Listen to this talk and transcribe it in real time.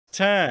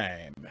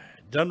time.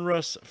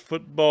 Donruss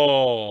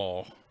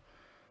football.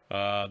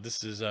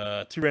 This is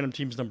 2 random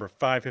teams number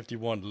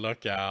 551.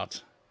 Look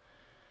out.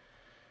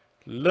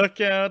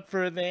 Look out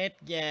for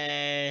that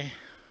guy.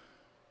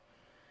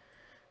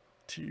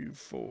 2,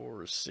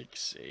 4,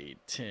 6, 8,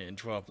 10,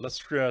 12. Let's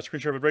screen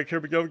share the break. Here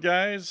we go,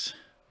 guys.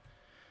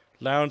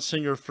 Lounge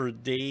singer for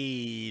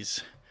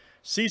days.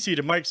 CC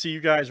to Mike C.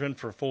 You guys are in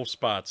for full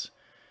spots.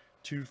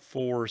 2,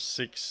 4,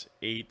 6,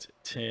 8,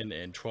 10,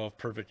 and 12.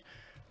 Perfect.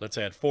 Let's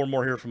add 4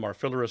 more here from our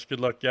fillers. Good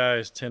luck,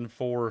 guys. 10,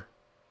 4.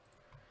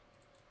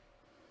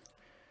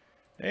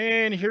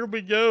 And here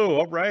we go.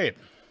 All right.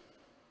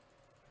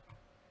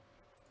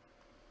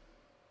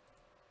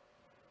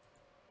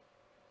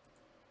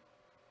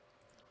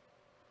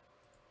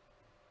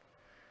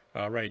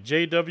 All right.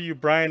 JW,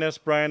 Brian S,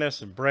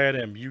 and Brad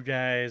M. You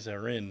guys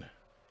are in.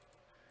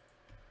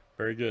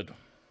 Very good.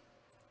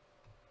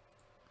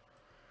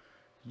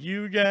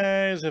 You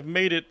guys have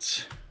made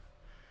it.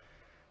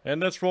 And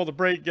let's roll the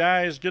break,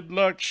 guys. Good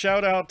luck.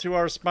 Shout out to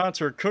our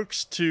sponsor,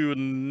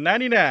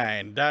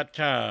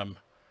 Cooks299.com.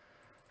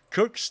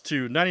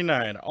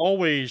 Cooks299.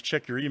 Always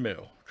check your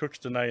email.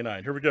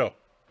 Cooks299. Here we go.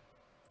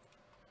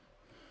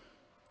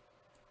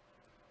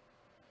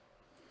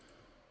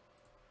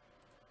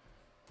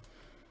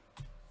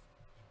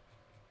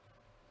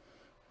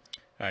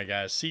 All right,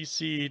 guys.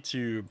 CC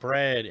to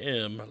Brad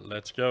M.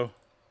 Let's go.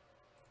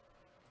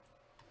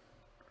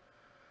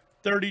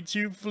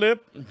 32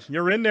 flip.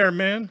 You're in there,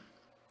 man.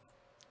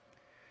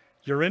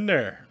 You're in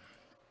there.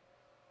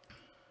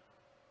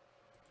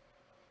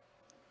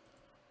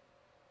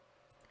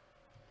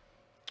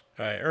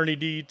 All right, Ernie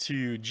D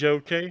to Joe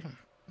K.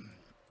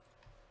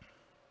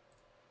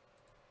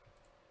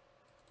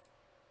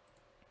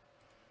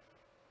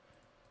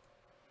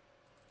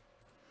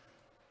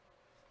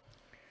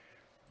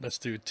 Let's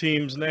do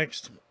teams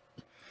next.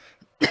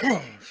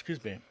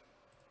 Excuse me.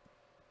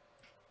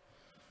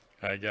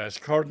 All right, guys.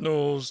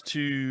 Cardinals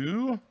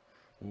to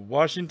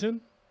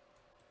Washington.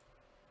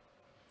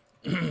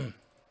 It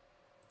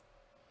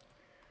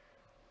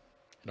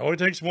only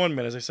takes one,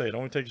 man. As I say, it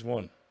only takes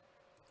one.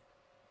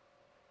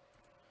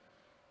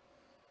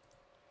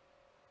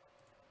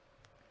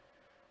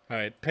 All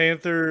right,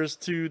 Panthers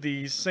to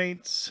the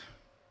Saints.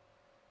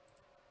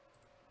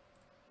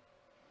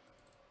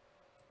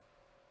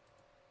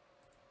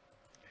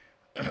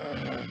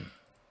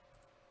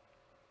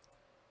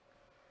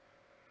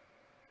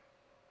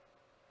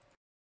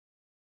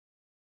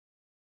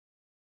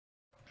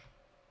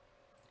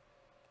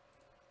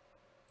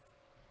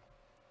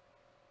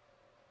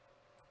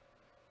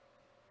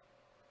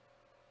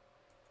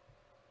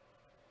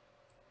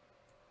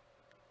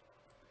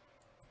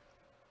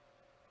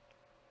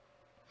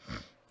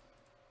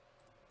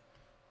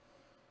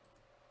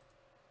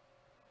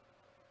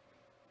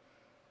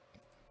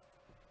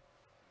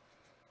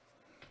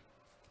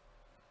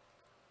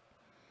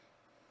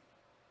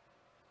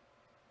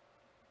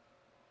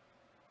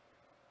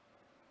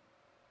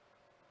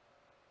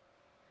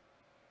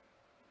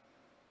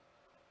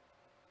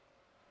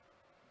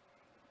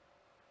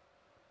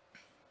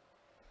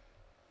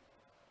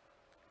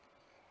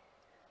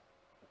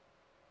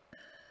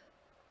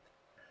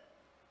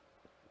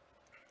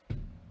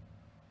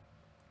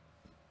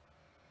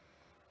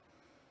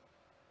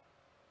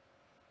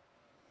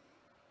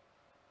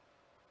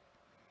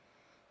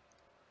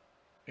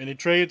 Any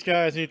trades,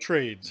 guys? Any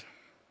trades?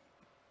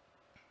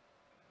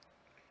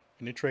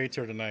 Any trades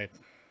here tonight?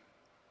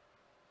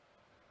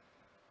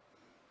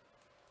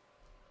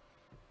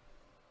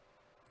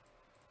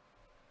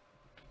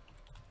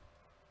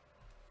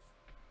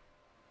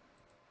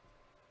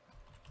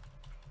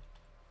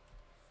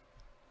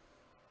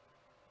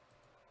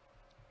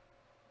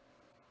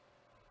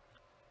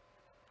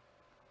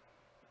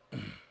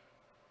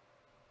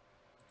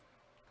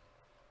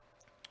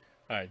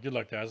 All right, good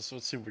luck, guys.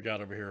 Let's see what we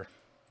got over here.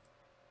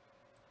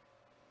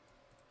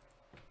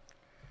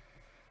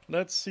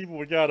 Let's see what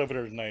we got over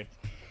there tonight.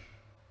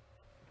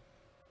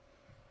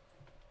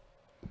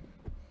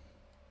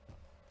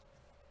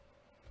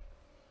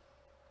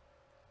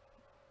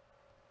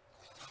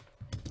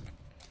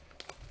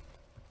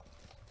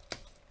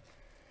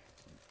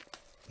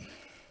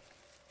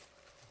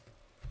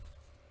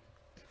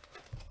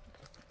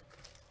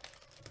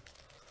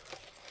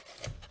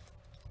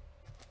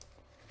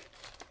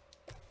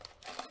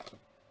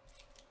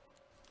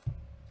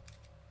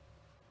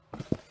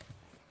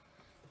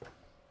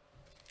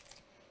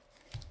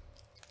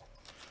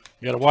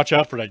 You got to watch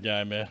out for that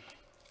guy, man.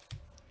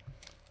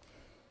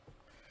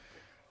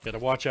 Got to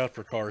watch out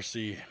for Car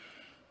C.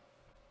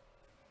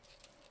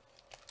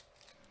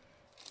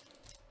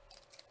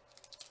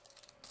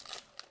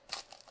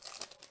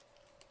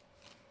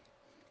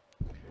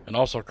 And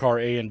also Car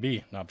A and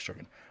B. No, I'm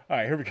joking. All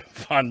right, here we go.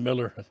 Von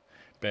Miller.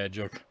 Bad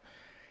joke.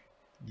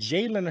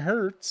 Jalen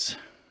Hurts.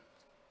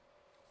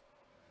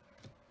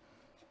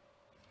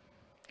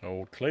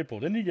 Oh, Claypool.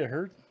 Didn't he get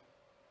hurt?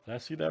 Did I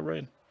see that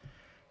right?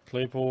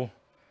 Claypool.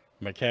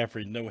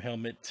 McCaffrey, no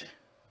helmet.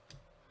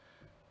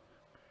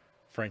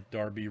 Frank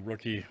Darby,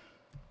 rookie.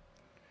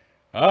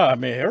 Ah,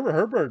 man,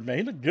 Herbert, man,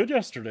 he looked good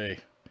yesterday.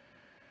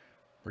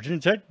 Virginia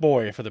Tech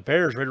boy for the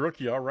Bears, rated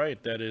rookie. All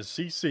right, that is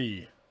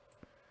CC.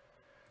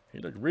 He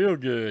looked real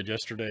good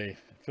yesterday,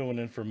 filling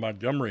in for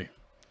Montgomery.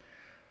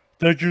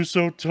 Think you're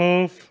so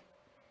tough?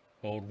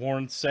 Old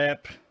Warren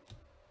Sapp.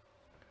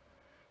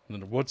 And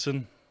then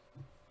Woodson.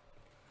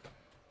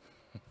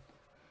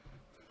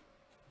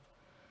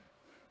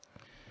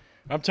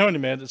 I'm telling you,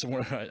 man,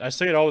 I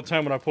say it all the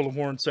time when I pull a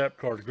Warren Sapp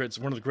card. It's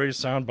one of the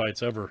greatest sound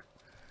bites ever.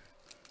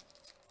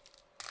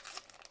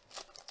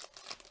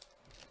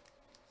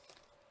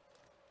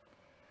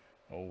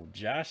 Oh,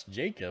 Josh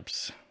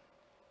Jacobs.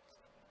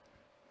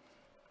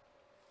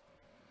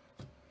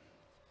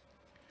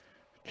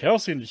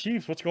 Kelsey and the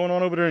Chiefs, what's going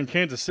on over there in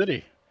Kansas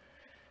City?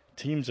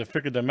 Teams have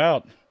figured them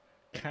out.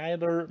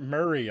 Kyler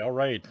Murray, all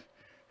right.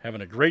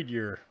 Having a great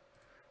year.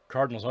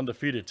 Cardinals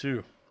undefeated,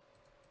 too.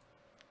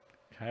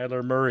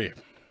 Kyler Murray.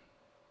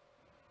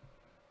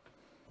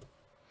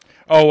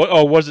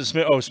 Oh, was it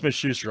Smith? Oh,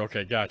 Smith-Schuster.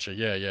 Okay, gotcha.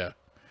 Yeah.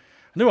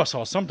 I knew I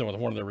saw something with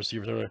one of their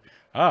receivers earlier.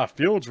 Ah,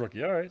 Fields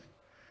rookie. All right.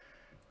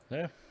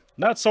 Yeah.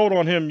 Not sold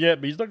on him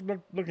yet, but he's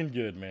looking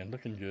good, man.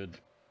 Looking good.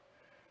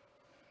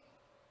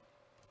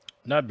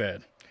 Not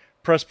bad.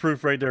 Press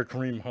proof right there,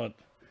 Kareem Hunt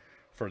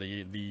for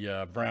the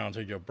Browns.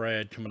 There you go,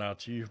 Brad, coming out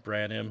to you.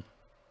 Brad M.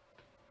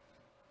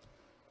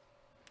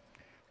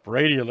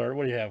 Brady alert.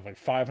 What do you have, like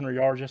 500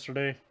 yards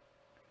yesterday?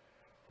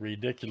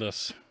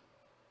 Ridiculous.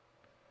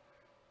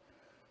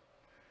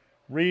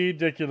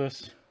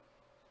 Ridiculous.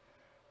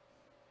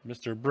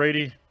 Mr.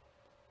 Brady.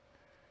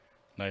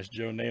 Nice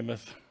Joe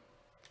Namath.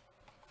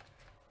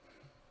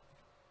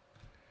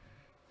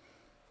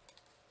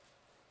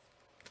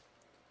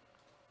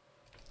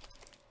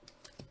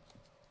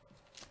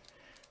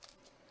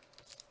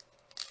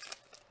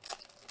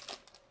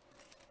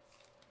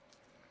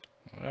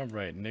 All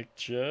right, Nick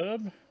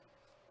Chubb.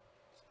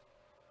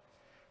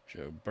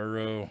 Joe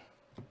Burrow.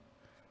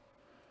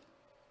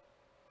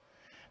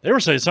 They were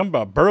saying something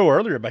about Burrow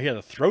earlier, but he had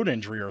a throat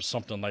injury or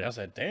something. Like, I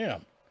said,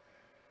 damn.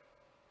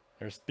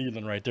 There's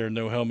Thielen right there,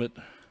 no helmet.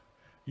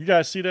 You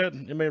guys see that?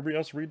 Anybody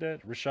else read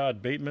that?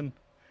 Rashad Bateman.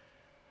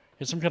 He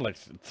had some kind of like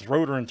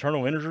throat or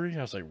internal injury.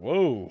 I was like,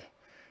 whoa.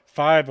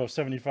 5 of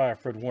 75,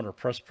 Fred Warner,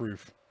 press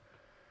proof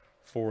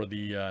for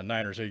the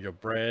Niners. There you go,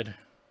 Brad.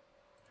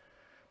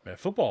 Man,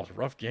 football's a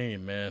rough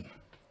game, man.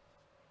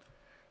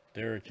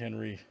 Derrick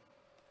Henry.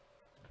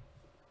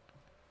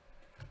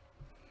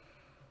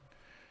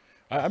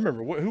 I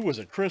remember, who was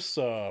it? Chris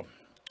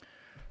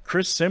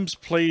Sims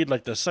played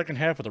like the second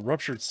half with a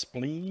ruptured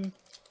spleen.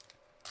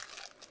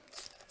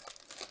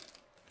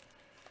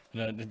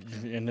 And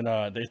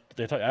then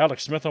they thought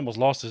Alex Smith almost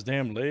lost his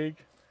damn leg.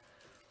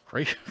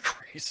 Crazy.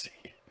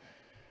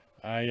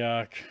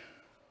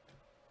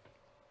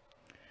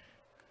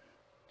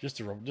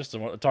 Just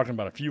talking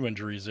about a few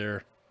injuries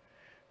there.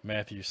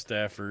 Matthew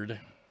Stafford.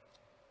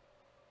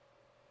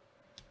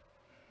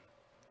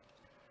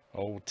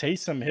 Oh,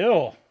 Taysom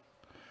Hill.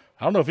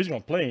 I don't know if he's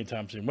going to play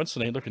anytime soon.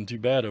 Winston ain't looking too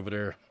bad over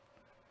there.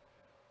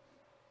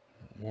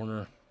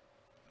 Warner.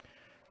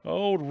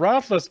 Old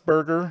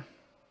Roethlisberger.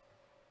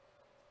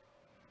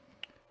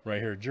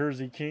 Right here,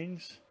 Jersey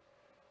Kings.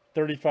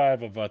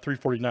 35 of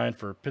 349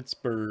 for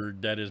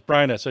Pittsburgh. That is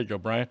Brian S. There you go,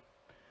 Brian.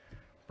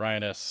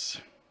 Brian S.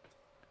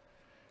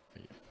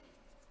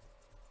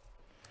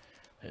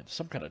 Had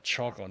some kind of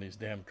chalk on these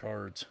damn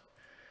cards.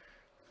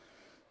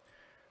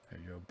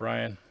 There you go,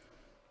 Brian.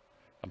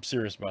 I'm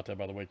serious about that,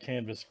 by the way.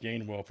 Canvas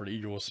Gainwell for the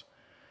Eagles.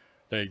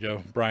 There you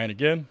go, Brian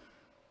again.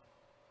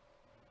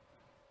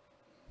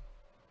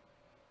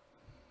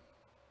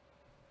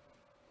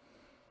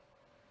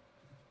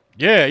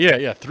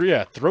 Yeah.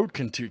 Throat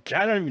contusion.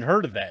 I haven't even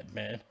heard of that,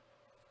 man.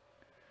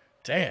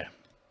 Damn.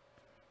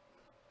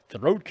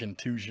 Throat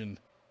contusion.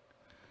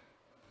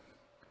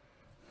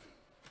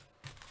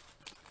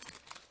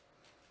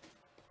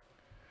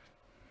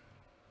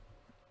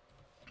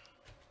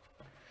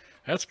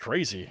 That's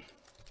crazy.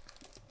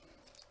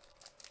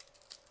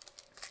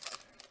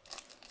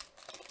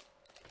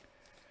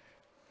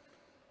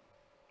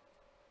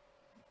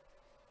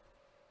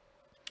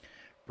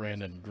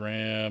 Brandon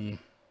Graham.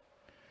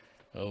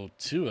 Oh,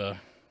 Tua.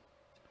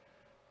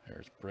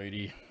 There's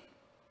Brady.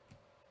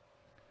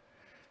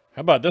 How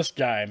about this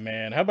guy,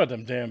 man? How about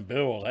them damn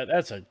Bills?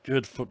 That's a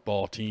good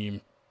football team.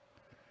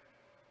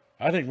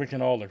 I think we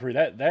can all agree.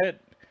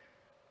 That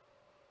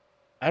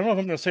I don't know if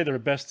I'm going to say they're the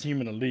best team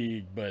in the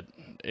league, but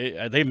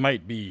they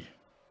might be.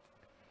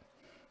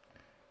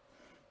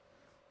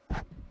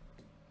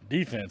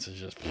 Defense is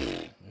just...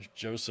 There's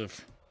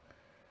Joseph.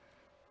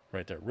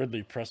 Right there.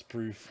 Ridley, press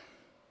proof.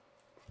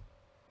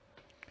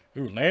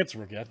 Ooh, Lance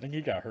rookie. I think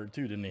he got hurt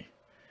too, didn't he?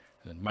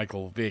 And then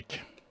Michael Vick.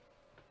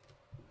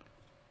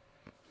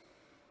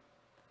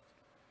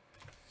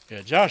 Yeah,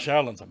 Josh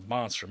Allen's a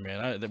monster,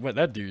 man.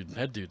 That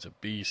dude's a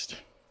beast.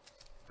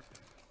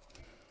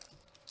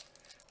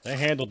 They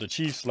handled the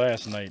Chiefs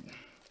last night.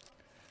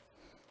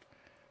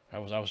 I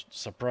was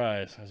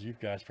surprised, as you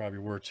guys probably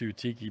were too.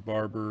 Tiki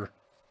Barber.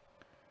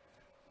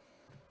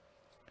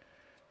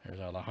 There's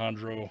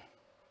Alejandro.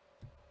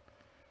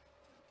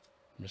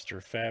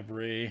 Mr.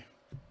 Fabre,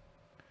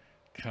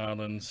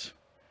 Collins.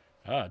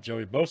 Ah,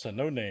 Joey Bosa,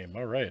 no name.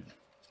 All right.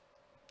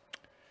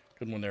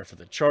 Good one there for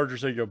the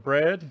Chargers. There you go,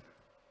 Brad.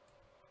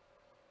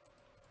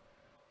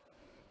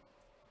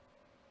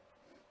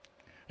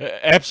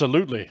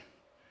 Absolutely.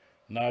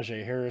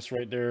 Najee Harris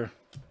right there.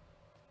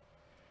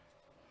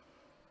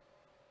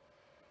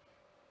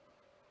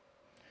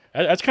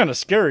 That's kind of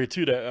scary,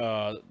 too,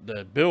 that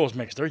the Bills,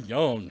 man, 'cause they're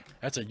young.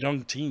 That's a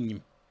young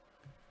team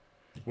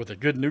with a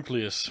good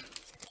nucleus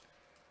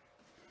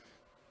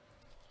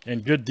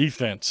and good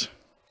defense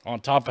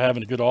on top of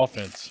having a good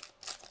offense.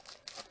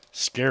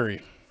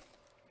 Scary.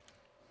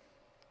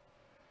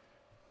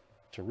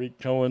 Tariq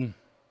Cohen,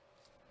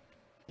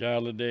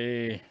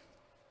 Galladay,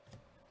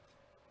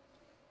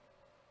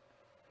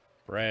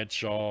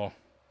 Bradshaw.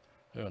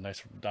 Oh,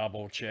 nice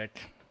double check.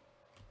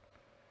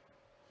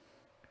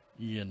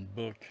 Ian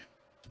Book,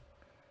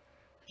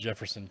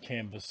 Jefferson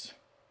Canvas,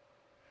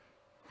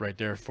 right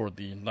there for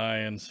the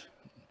Lions.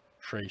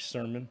 Trey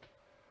Sermon.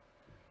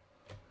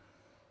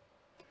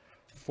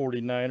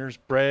 49ers,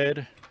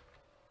 Brad.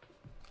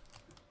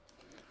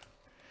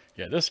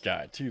 Yeah, this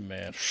guy too,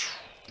 man.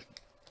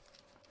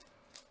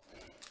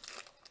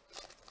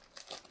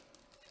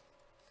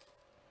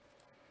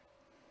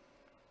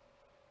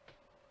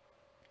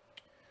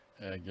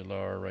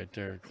 Aguilar right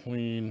there,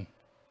 Queen.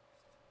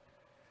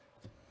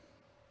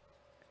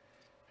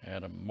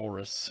 Adam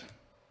Morris.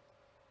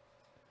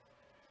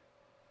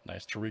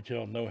 Nice Tariq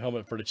Hill. No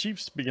helmet for the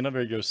Chiefs. Speaking of,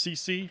 there you go,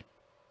 CC.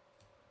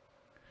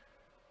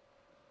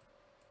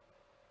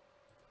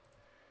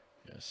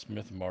 Yeah,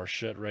 Smith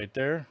Marchette right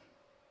there.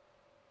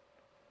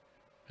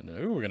 And then,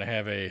 ooh, we're going to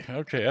have a,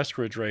 okay,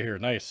 Eskridge right here.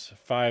 Nice.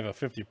 5 of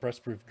 50 press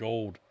proof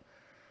gold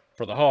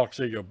for the Hawks.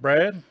 There you go,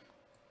 Brad.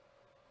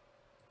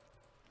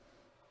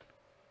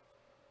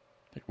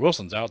 I think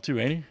Wilson's out too,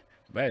 ain't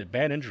he?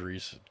 Bad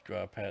injuries,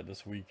 Pat,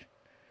 this week.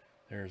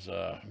 There's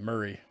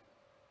Murray.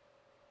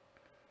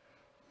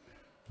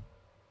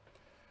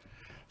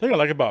 The thing I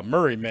like about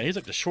Murray, man, he's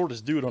like the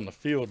shortest dude on the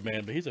field,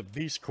 man, but he's a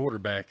beast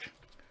quarterback.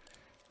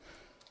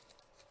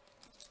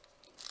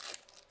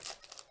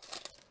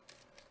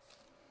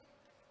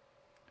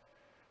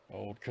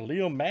 Old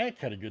Khalil Mack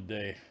had a good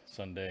day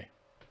Sunday.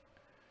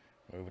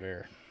 Over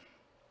there.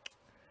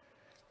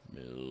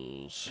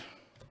 Mills.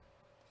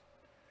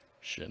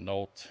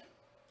 Chenault.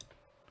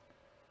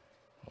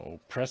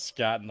 Old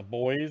Prescott and the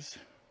boys.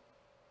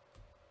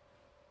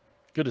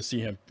 Good to see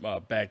him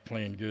back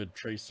playing good.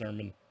 Trey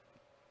Sermon.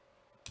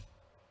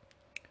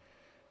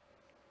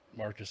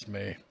 Marcus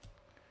May.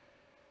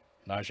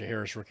 Najee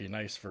Harris, rookie.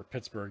 Nice for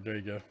Pittsburgh. There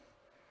you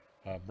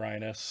go.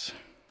 Brian S.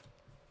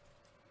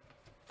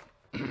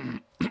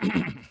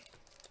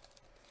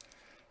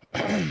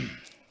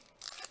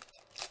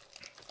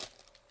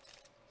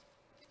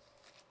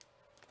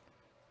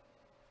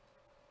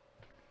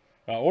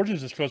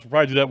 Origins is close. We'll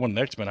probably do that one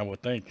next, man, I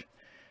would think.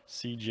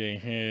 CJ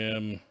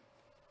Ham.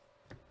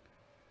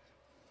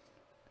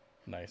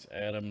 Nice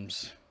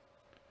Adams.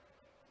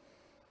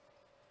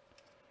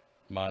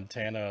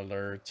 Montana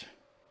alert.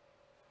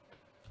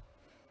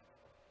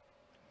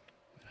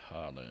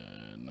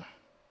 Holland.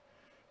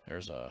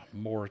 There's a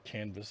more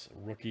canvas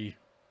rookie.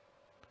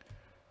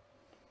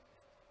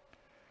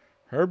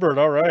 Herbert,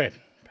 all right.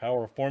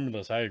 Power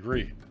formulas, I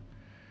agree.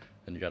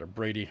 Then you got a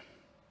Brady,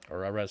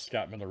 or I read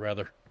Scott Miller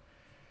rather.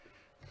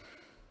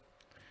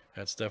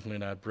 That's definitely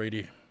not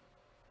Brady.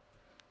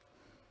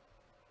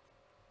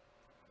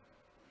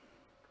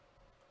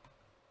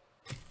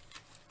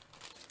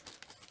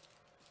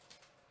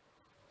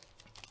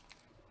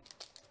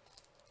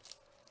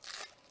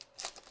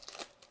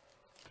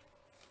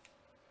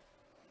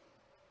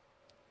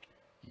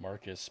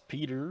 Marcus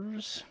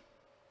Peters.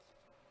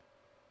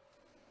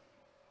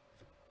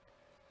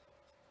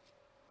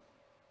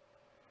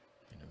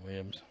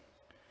 Williams.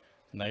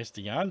 Nice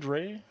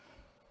DeAndre.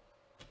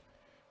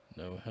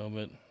 No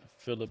helmet.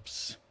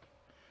 Phillips.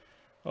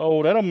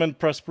 Oh, Edelman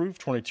press proof.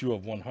 22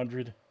 of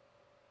 100.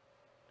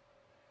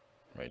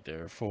 Right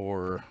there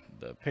for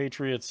the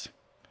Patriots.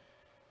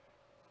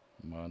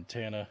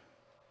 Montana.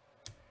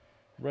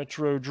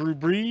 Retro Drew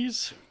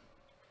Brees.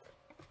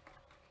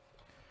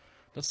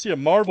 Let's see a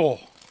marble.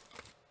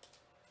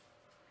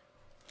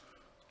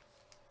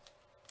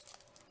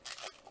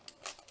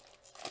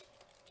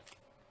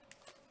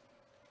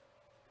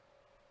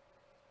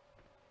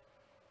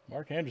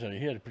 Mark Anderson,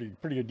 he had a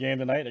pretty good game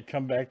tonight. A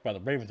comeback by the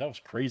Ravens. That was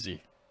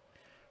crazy.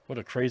 What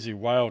a crazy,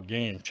 wild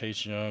game.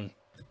 Chase Young.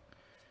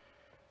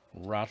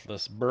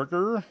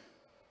 Roethlisberger.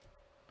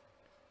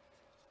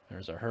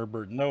 There's a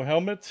Herbert no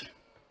helmet.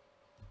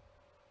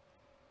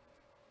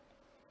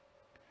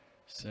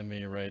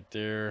 Semi right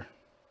there.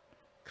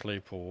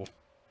 Claypool.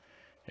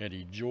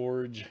 Eddie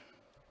George.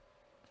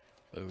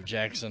 Bo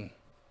Jackson.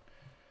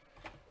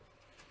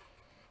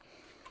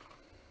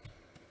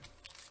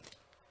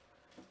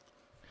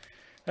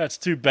 That's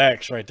two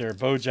backs right there.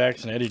 Bo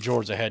Jackson, Eddie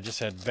George, they had just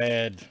had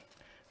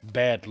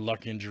bad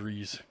luck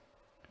injuries.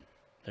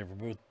 They were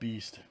both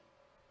beast.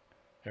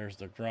 There's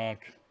the Gronk.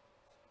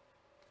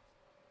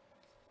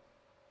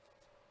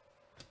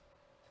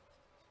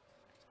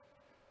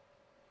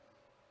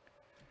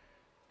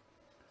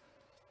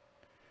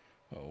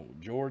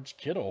 George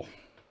Kittle.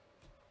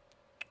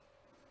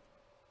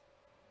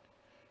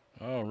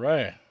 All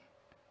right.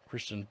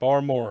 Christian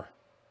Barmore.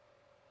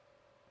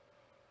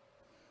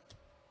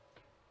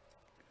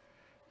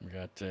 We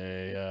got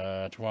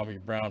a Tawabi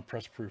Brown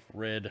press proof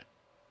red.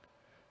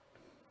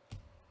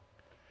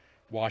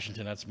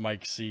 Washington, that's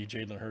Mike C.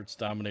 Jalen Hurts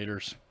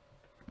Dominators.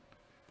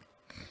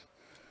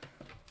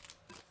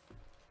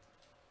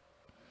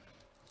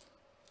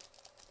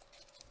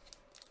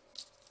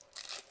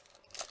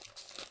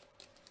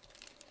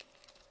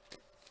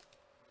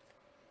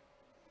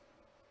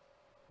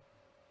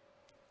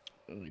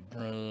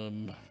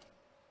 Brum.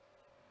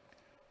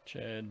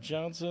 Chad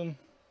Johnson.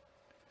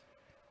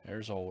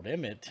 There's old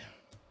Emmett.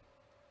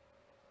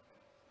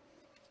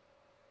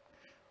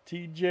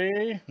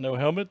 TJ, no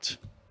helmet.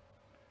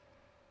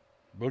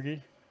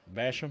 Boogie,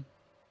 Basham.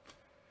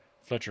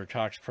 Fletcher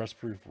Cox, press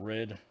proof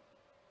red.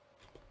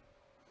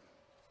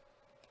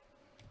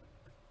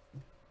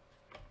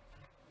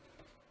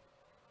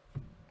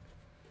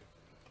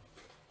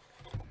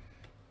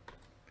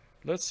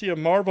 Let's see a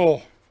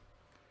marble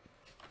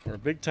or a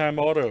big time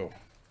auto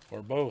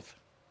or both.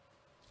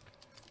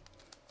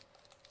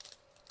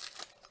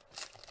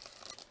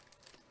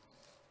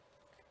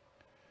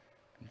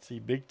 Let's see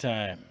big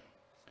time.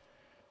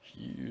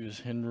 Hughes,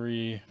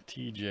 Henry,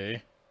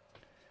 TJ,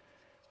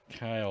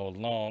 Kyle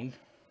Long,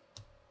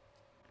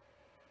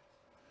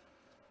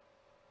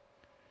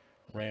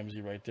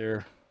 Ramsey right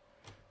there,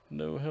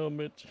 no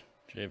helmet.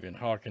 Javian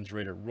Hawkins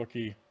rated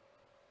rookie.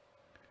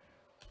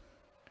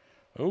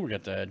 Oh, we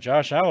got that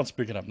Josh Allen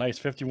speaking up. Nice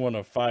 51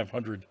 of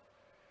 500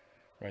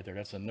 right there.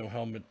 That's a no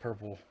helmet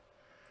purple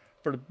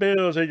for the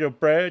Bills. There you go,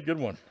 Brad. Good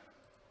one.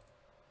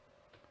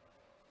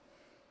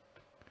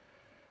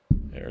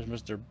 There's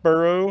Mr.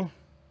 Burrow.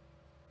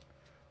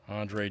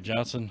 Andre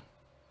Johnson.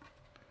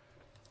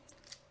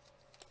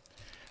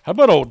 How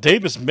about old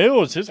Davis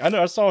Mills? I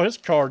know I saw his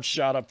card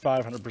shot up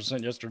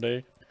 500%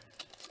 yesterday.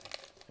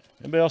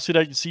 Anybody else see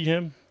that? You see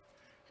him?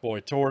 Boy,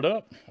 tore it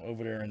up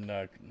over there in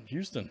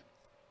Houston.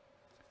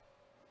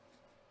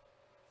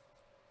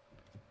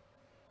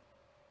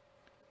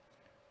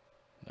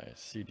 Nice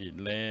CD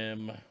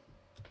Lamb.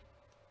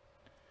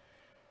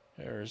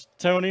 There's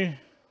Tony.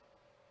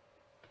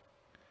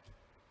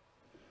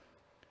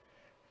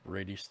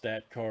 Brady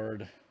stat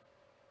card.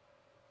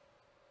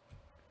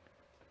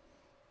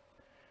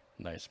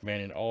 Nice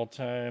Manning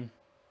all-time.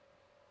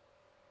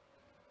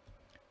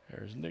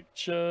 There's Nick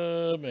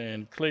Chubb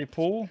and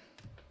Claypool.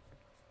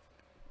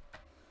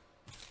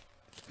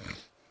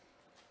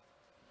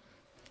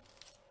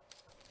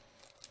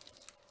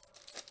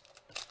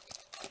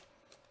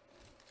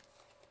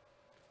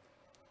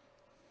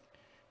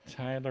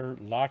 Tyler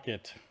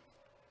Lockett.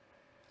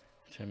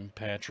 Tim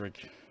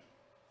Patrick.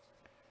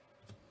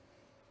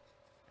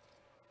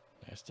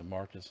 Nice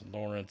DeMarcus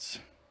Lawrence.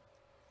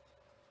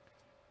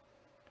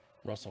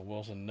 Russell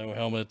Wilson, no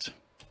helmet.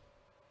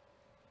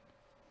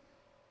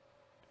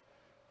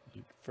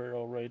 Luke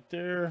Farrell right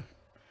there.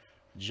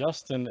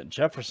 Justin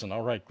Jefferson.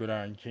 All right,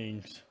 Gridiron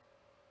Kings.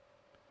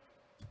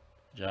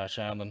 Josh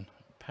Allen,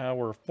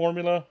 Power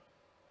Formula.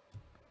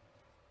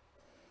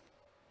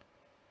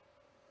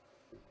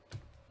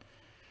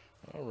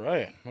 All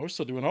right. We're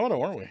still doing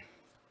auto, aren't we?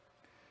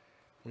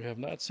 We have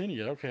not seen it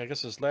yet. Okay, I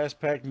guess it's last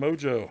pack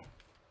mojo.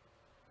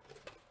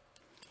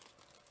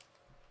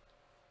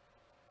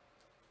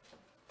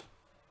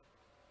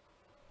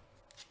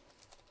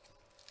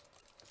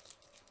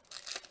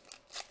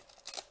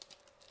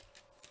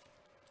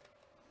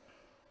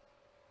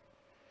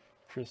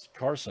 Chris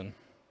Carson,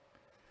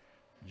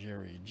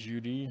 Jerry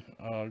Judy,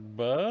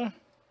 Agba,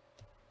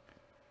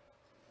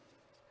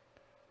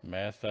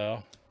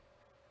 Mathau,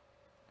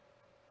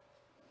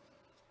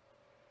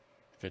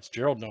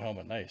 Fitzgerald, no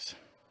helmet, nice.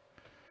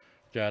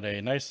 Got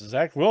a nice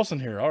Zach Wilson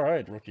here. All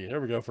right, rookie.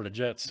 There we go for the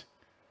Jets.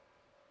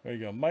 There you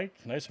go, Mike.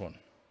 Nice one.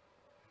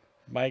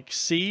 Mike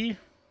C.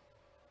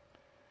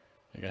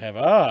 You're going to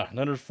have,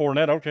 Leonard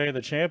Fournette. Okay,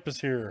 the champ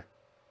is here.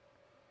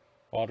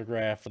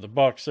 Autograph for the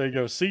Bucks. There you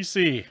go,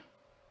 CC.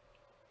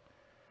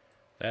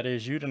 That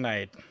is you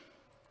tonight.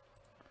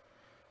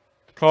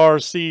 Car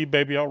C,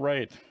 baby. All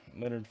right.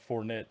 Leonard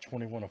Fournette,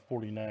 21 of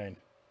 49.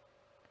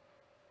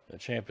 The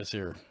champ is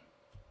here.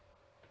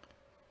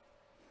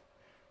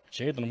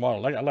 Jalen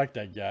Waddle. I like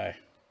that guy.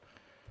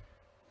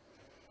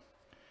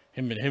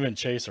 Him and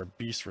Chase are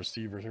beast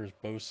receivers. Here's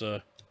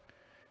Bosa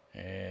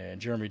and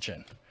Jeremy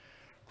Chin.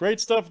 Great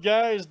stuff,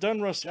 guys.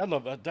 Donruss. I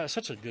love that. That's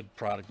such a good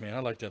product, man. I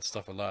like that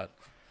stuff a lot.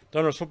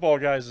 Donruss Football,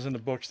 guys, is in the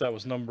books. That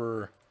was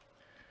number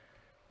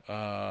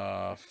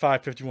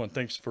 551.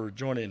 Thanks for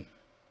joining.